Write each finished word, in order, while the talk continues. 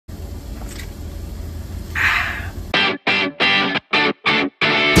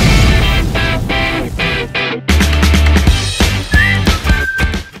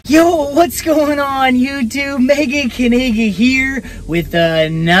What's going on, YouTube? MegaCanaga here with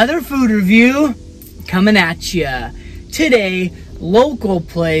another food review coming at ya. Today, local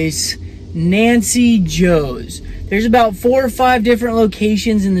place, Nancy Joe's. There's about 4 or 5 different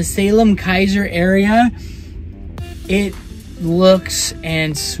locations in the Salem-Keizer area. It looks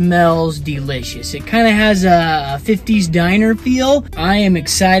and smells delicious. It kind of has a 50s diner feel. I am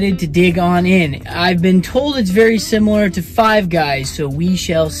excited to dig on in. I've been told it's very similar to Five Guys, so we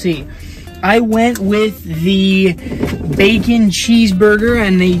shall see. I went with the bacon cheeseburger,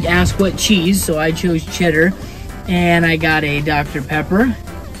 and they asked what cheese, so I chose cheddar, and I got a Dr. Pepper,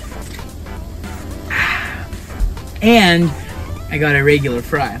 and I got a regular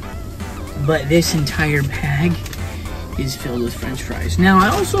fry. But this entire bag is filled with French fries. Now, I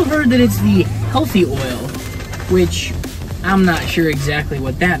also heard that it's the healthy oil, which I'm not sure exactly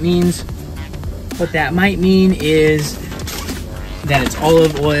what that means. What that might mean is that it's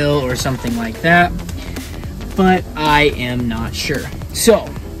olive oil or something like that, but I am not sure.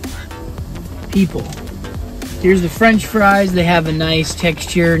 So, people, here's the French fries. They have a nice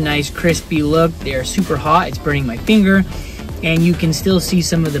texture, nice crispy look. They are super hot. It's burning my finger, and you can still see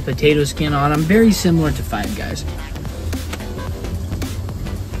some of the potato skin on them. Very similar to Five Guys.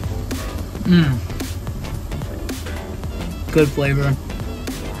 Good flavor,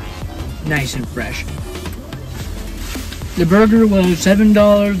 nice and fresh. The burger was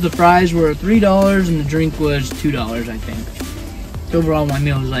 $7, the fries were $3, and the drink was $2, I think. Overall, my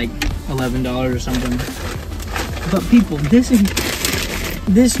meal was like $11 or something. But people,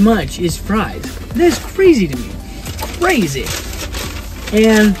 this much is fries. This is crazy to me, crazy.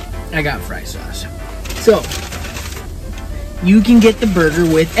 And I got fry sauce. So, you can get the burger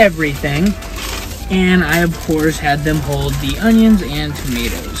with everything, and I of course had them hold the onions and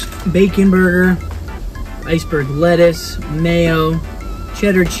tomatoes. Bacon burger, iceberg lettuce, mayo,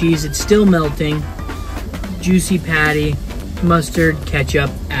 cheddar cheese, it's still melting, juicy patty, mustard, ketchup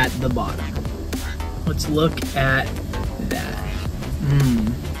at the bottom. Let's look at that.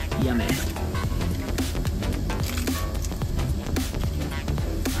 Yummy.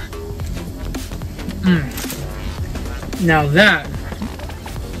 Now that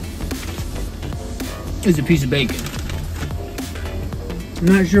is a piece of bacon. I'm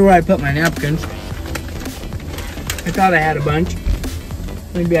not sure where I put my napkins. I thought I had a bunch.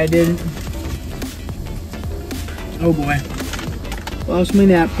 Maybe I didn't. Oh boy. Lost my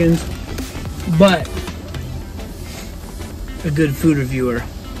napkins. But a good food reviewer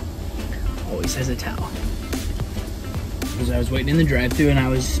always has a towel. Because I was waiting in the drive-thru and I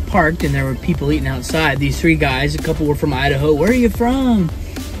was parked and there were people eating outside. These 3 guys, a couple were from Idaho. Where are you from?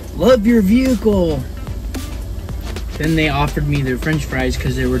 Love your vehicle. Then they offered me their French fries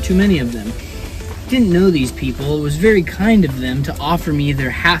because there were too many of them. Didn't know these people. It was very kind of them to offer me their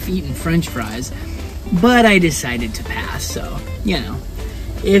half-eaten French fries, but I decided to pass. So, you know,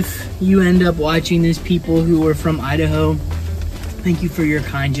 if you end up watching this, people who are from Idaho, thank you for your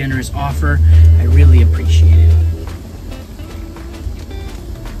kind, generous offer. I really appreciate it.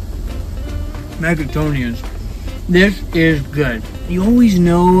 Megatonians. This is good. You always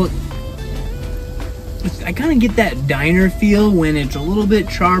know, I kind of get that diner feel when it's a little bit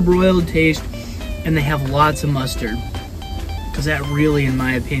charbroiled taste and they have lots of mustard. Because that really, in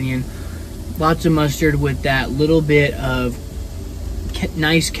my opinion, lots of mustard with that little bit of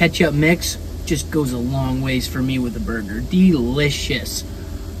nice ketchup mix just goes a long ways for me with a burger. Delicious.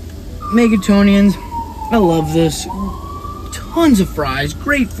 Megatonians, I love this. Tons of fries,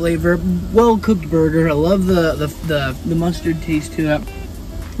 great flavor, well-cooked burger. I love the mustard taste to it.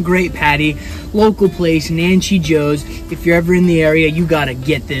 Great patty, local place, Nancy Joe's. If you're ever in the area, you gotta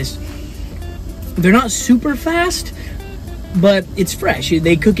get this. They're not super fast, but it's fresh.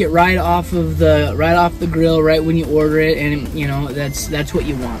 They cook it right off the grill, right when you order it, and you know that's what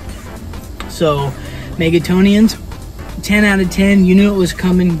you want. So, Megatonians, 10 out of 10. You knew it was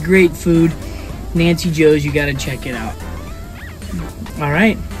coming. Great food. Nancy Joe's, you gotta check it out. All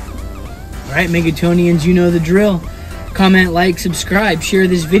right, Megatonians, you know the drill. Comment, like, subscribe, share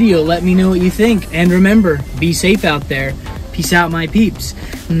this video. Let me know what you think. And remember, be safe out there. Peace out, my peeps.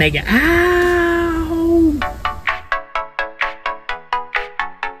 Mega out.